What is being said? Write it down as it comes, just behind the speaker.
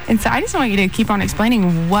And so I just want you to keep on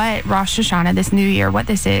explaining what Rosh Hashanah, this new year, what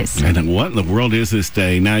this is. And what in the world is this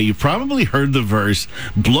day? Now, you probably heard the verse,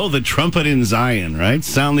 blow the trumpet in Zion, right?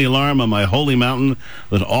 Sound the alarm on my holy mountain,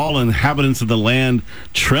 let all inhabitants of the land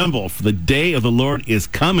tremble, for the day of the Lord is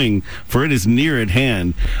coming, for it is near at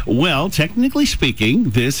hand. Well, technically speaking,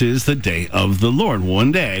 this is the day of the Lord.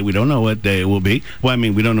 One day, we don't know what day it will be. Well, I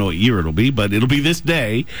mean, we don't know what year it'll be, but it'll be this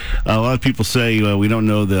day. A lot of people say we don't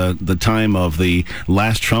know the time of the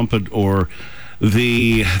last trumpet or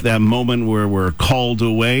that moment where we're called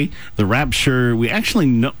away, the rapture. We actually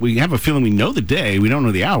know, we have a feeling we know the day, we don't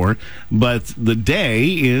know the hour, but the day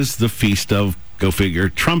is the feast of, go figure,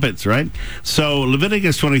 trumpets, right? So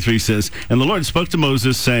Leviticus 23 says, and the Lord spoke to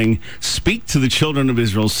Moses, saying, speak to the children of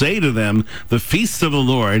Israel, say to them, the feasts of the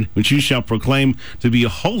Lord, which you shall proclaim to be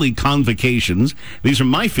holy convocations. These are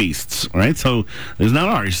my feasts, right? So it's not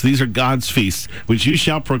ours. These are God's feasts, which you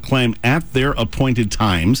shall proclaim at their appointed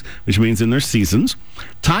times, which means in their seasons.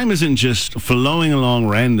 Time isn't just flowing along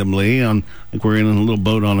randomly, like we're in a little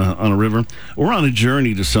boat on a river. We're on a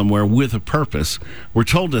journey to somewhere with a purpose. We're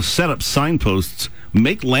told to set up signposts,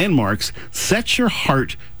 make landmarks, set your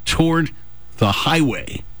heart toward the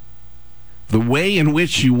highway, the way in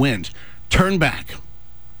which you went. Turn back,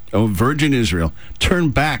 O virgin Israel, turn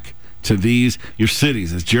back to these, your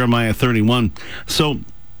cities. It's Jeremiah 31. So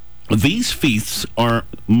these feasts are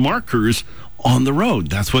markers on the road.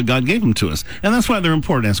 That's what God gave them to us. And that's why they're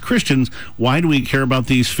important. As Christians, why do we care about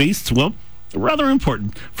these feasts? Well, rather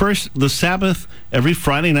important. First, the Sabbath, every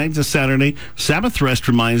Friday night to Saturday, Sabbath rest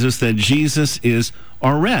reminds us that Jesus is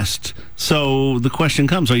our rest. So the question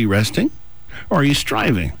comes, are you resting or are you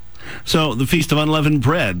striving? So the Feast of Unleavened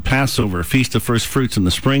Bread, Passover, Feast of First Fruits in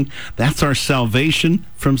the spring, that's our salvation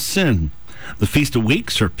from sin. The Feast of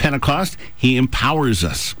Weeks, or Pentecost, he empowers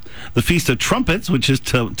us. The Feast of Trumpets, which is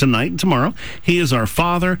tonight and tomorrow, he is our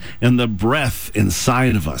Father and the breath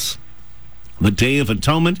inside of us. The Day of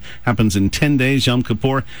Atonement happens in 10 days, Yom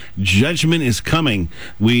Kippur. Judgment is coming.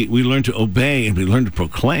 We learn to obey and we learn to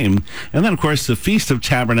proclaim. And then, of course, the Feast of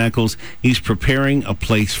Tabernacles, he's preparing a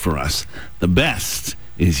place for us. The best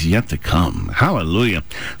is yet to come. Hallelujah.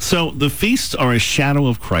 So the feasts are a shadow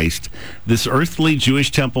of Christ. This earthly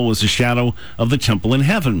Jewish temple was a shadow of the temple in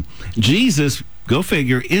heaven. Jesus, go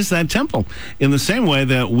figure, is that temple in the same way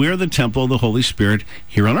that we're the temple of the Holy Spirit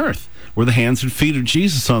here on earth. We're the hands and feet of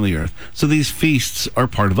Jesus on the earth. So these feasts are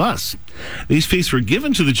part of us. These feasts were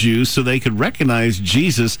given to the Jews so they could recognize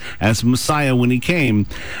Jesus as Messiah when he came.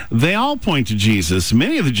 They all point to Jesus.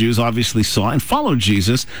 Many of the Jews obviously saw and followed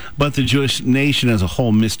Jesus, but the Jewish nation as a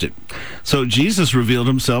whole missed it. So Jesus revealed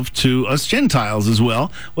himself to us Gentiles as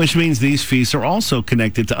well, which means these feasts are also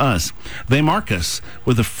connected to us. They mark us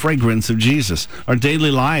with the fragrance of Jesus. Our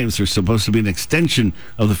daily lives are supposed to be an extension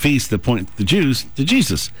of the feast that point the Jews to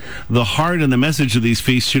Jesus. The heart and the message of these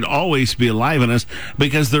feasts should always be alive in us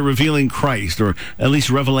because they're revealing Christ, or at least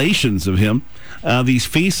revelations of him. These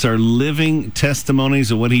feasts are living testimonies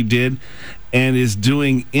of what he did and is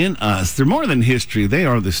doing in us. They're more than history. They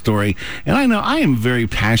are the story. And I know I am very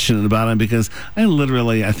passionate about them because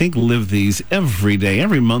I think, live these every day,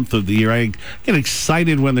 every month of the year. I get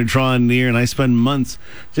excited when they're drawing near, and I spend months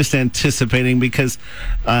just anticipating because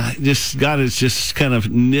God has just kind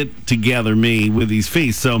of knit together me with these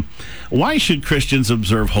feasts. So why should Christians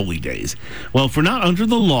observe holy days? Well, if we're not under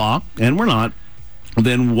the law, and we're not,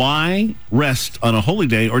 then why rest on a holy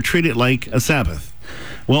day or treat it like a Sabbath?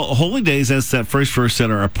 Well, holy days, as that first verse said,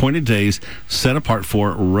 are appointed days set apart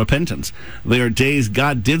for repentance. They are days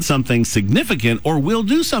God did something significant or will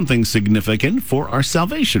do something significant for our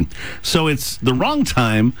salvation. So it's the wrong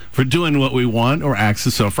time for doing what we want or acts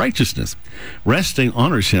of self-righteousness. Resting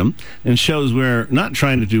honors him and shows we're not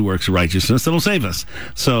trying to do works of righteousness that'll save us.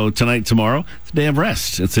 So tonight, tomorrow, it's a day of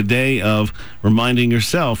rest. It's a day of reminding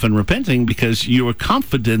yourself and repenting because you are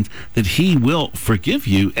confident that he will forgive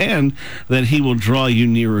you and that he will draw you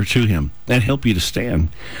nearer to him and help you to stand.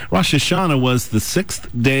 Rosh Hashanah was the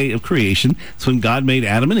 6th day of creation. It's when God made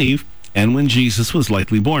Adam and Eve and when Jesus was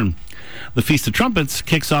likely born. The Feast of Trumpets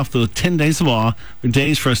kicks off the 10 days of awe. They're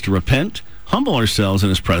days for us to repent, humble ourselves in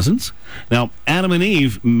his presence. Now, Adam and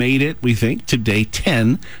Eve made it, we think, to day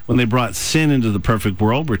 10 when they brought sin into the perfect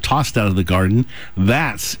world, were tossed out of the garden.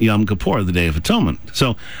 That's Yom Kippur, the Day of Atonement.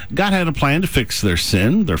 So God had a plan to fix their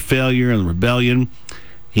sin, their failure, and rebellion.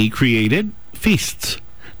 He created feasts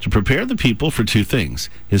to prepare the people for two things,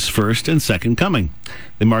 his first and second coming.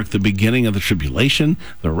 They mark the beginning of the tribulation,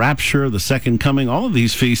 the rapture, the second coming. All of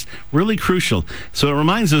these feasts really crucial. So it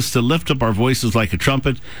reminds us to lift up our voices like a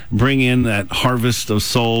trumpet, bring in that harvest of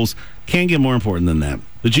souls. Can't get more important than that.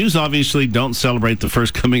 The Jews obviously don't celebrate the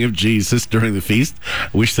first coming of Jesus during the feast.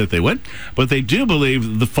 I wish that they would. But they do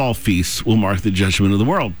believe the fall feasts will mark the judgment of the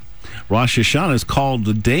world. Rosh Hashanah is called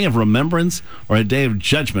the day of remembrance or a day of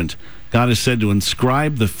judgment. God is said to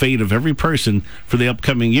inscribe the fate of every person for the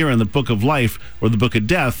upcoming year in the book of life or the book of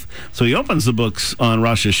death. So he opens the books on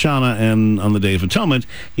Rosh Hashanah, and on the Day of Atonement,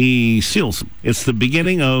 he seals them. It's the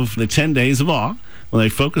beginning of the 10 days of awe, when they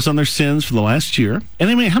focus on their sins for the last year. And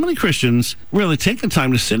I mean, how many Christians really take the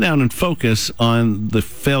time to sit down and focus on the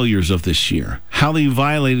failures of this year? How they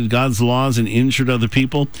violated God's laws and injured other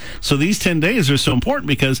people? So these 10 days are so important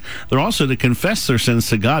because they're also to confess their sins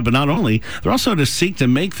to God, but not only, they're also to seek to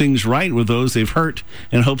make things right with those they've hurt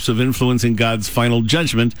in hopes of influencing God's final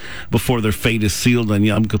judgment before their fate is sealed on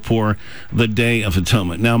Yom Kippur, the Day of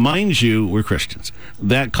Atonement. Now, mind you, we're Christians.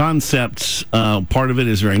 That concept, part of it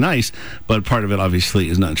is very nice, but part of it obviously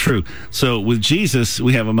is not true. So with Jesus,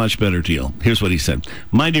 we have a much better deal. Here's what he said.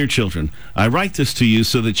 My dear children, I write this to you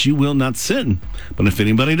so that you will not sin. But if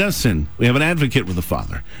anybody does sin, we have an advocate with the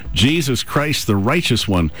Father, Jesus Christ, the righteous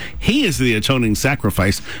one. He is the atoning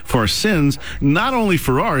sacrifice for our sins, not only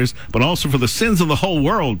for ours, but also for the sins of the whole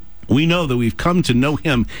world. We know that we've come to know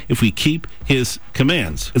him if we keep his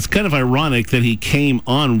commands. It's kind of ironic that he came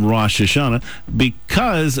on Rosh Hashanah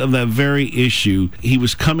because of that very issue. He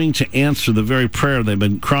was coming to answer the very prayer they've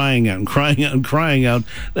been crying out and crying out and crying out.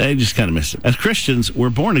 They just kind of missed it. As Christians, we're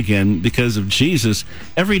born again because of Jesus.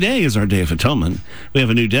 Every day is our Day of Atonement. We have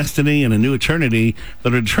a new destiny and a new eternity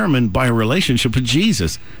that are determined by a relationship with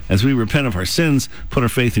Jesus. As we repent of our sins, put our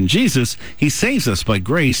faith in Jesus, he saves us by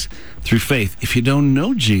grace through faith. If you don't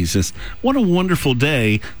know Jesus, what a wonderful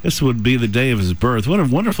day. This would be the day of his birth. What a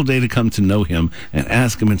wonderful day to come to know him and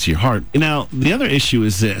ask him into your heart. Now, the other issue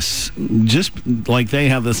is this. Just like they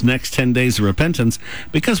have this next 10 days of repentance,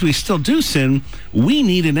 because we still do sin, we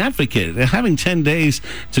need an advocate. Having 10 days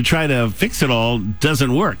to try to fix it all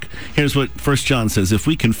doesn't work. Here's what 1 John says. If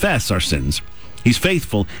we confess our sins, he's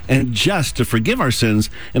faithful and just to forgive our sins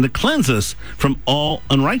and to cleanse us from all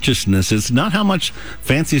unrighteousness. It's not how much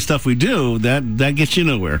fancy stuff we do that gets you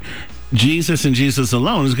nowhere. Jesus and Jesus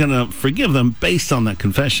alone is going to forgive them based on that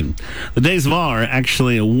confession. The days of awe are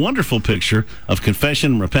actually a wonderful picture of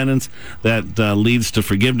confession and repentance that leads to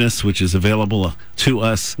forgiveness, which is available to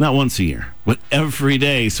us not once a year, but every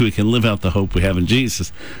day, so we can live out the hope we have in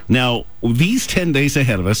Jesus. Now, these 10 days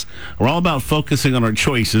ahead of us are all about focusing on our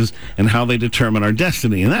choices and how they determine our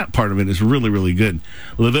destiny, and that part of it is really, really good.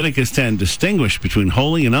 Leviticus 10 distinguish between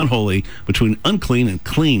holy and unholy, between unclean and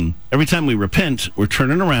clean. Every time we repent, we're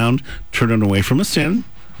turning around, turning away from a sin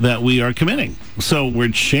that we are committing. So we're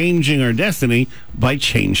changing our destiny by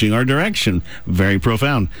changing our direction. Very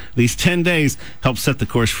profound. These 10 days help set the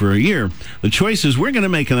course for a year. The choices we're going to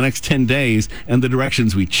make in the next 10 days and the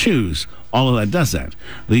directions we choose, all of that does that.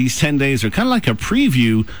 These 10 days are kind of like a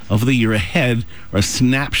preview of the year ahead, or a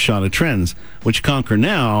snapshot of trends, which conquer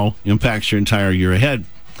now impacts your entire year ahead.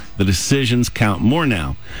 The decisions count more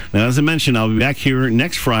now. Now, as I mentioned, I'll be back here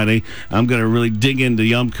next Friday. I'm going to really dig into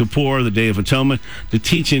Yom Kippur, the Day of Atonement, to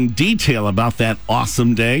teach in detail about that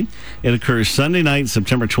awesome day. It occurs Sunday night,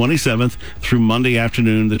 September 27th, through Monday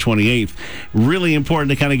afternoon, the 28th. Really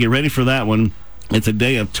important to kind of get ready for that one. It's a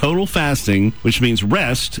day of total fasting, which means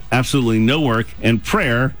rest, absolutely no work, and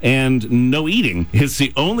prayer, and no eating. It's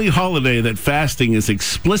the only holiday that fasting is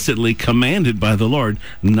explicitly commanded by the Lord,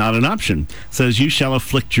 not an option. It says, you shall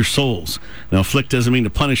afflict your souls. Now, afflict doesn't mean to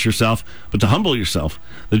punish yourself, but to humble yourself.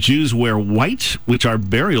 The Jews wear white, which are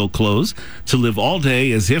burial clothes, to live all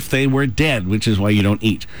day as if they were dead, which is why you don't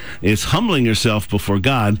eat. It's humbling yourself before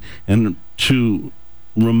God and to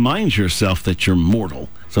remind yourself that you're mortal.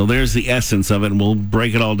 So there's the essence of it, and we'll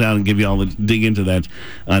break it all down and give you all the dig into that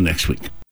next week.